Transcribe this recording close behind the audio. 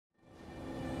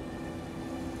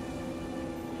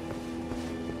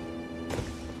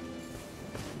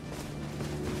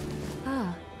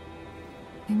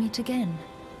Not again.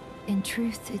 In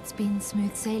truth, it's been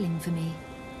smooth sailing for me.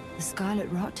 The scarlet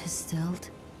rot has stilled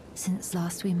since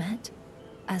last we met.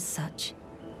 As such,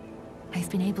 I've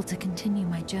been able to continue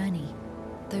my journey.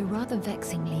 Though rather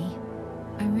vexingly,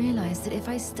 I realized that if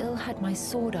I still had my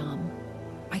sword arm,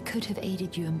 I could have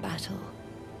aided you in battle.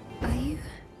 Are you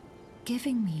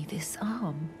giving me this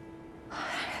arm?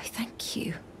 Thank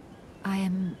you. I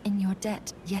am in your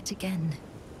debt yet again.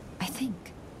 I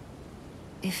think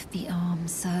if the arm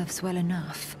serves well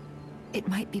enough, it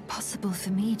might be possible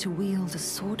for me to wield a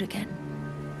sword again.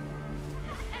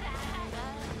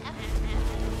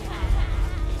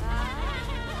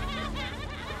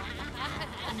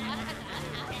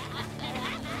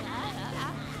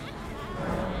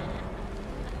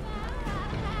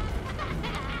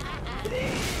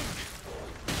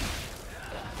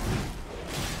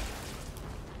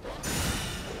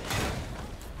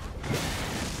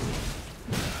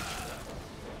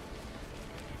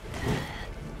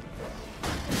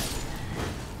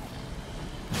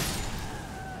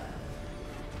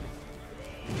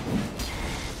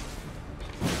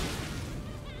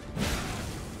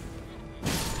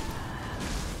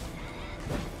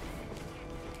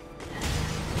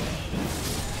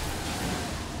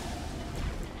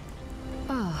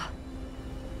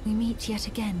 We meet yet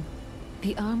again.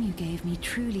 The arm you gave me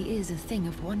truly is a thing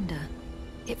of wonder.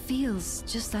 It feels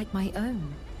just like my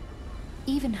own.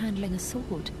 Even handling a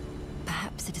sword.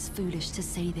 Perhaps it is foolish to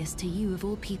say this to you of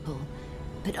all people,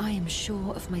 but I am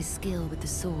sure of my skill with the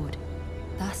sword.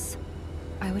 Thus,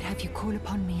 I would have you call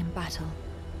upon me in battle,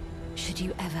 should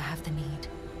you ever have the need.